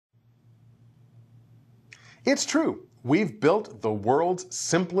It's true. We've built the world's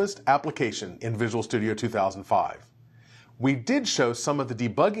simplest application in Visual Studio 2005. We did show some of the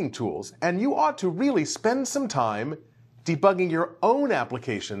debugging tools, and you ought to really spend some time debugging your own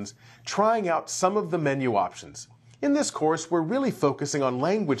applications, trying out some of the menu options. In this course, we're really focusing on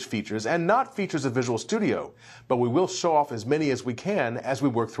language features and not features of Visual Studio, but we will show off as many as we can as we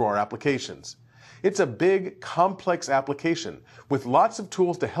work through our applications. It's a big, complex application with lots of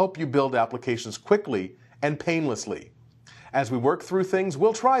tools to help you build applications quickly and painlessly. As we work through things,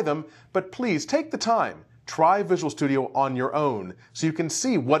 we'll try them, but please take the time. Try Visual Studio on your own so you can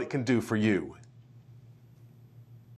see what it can do for you.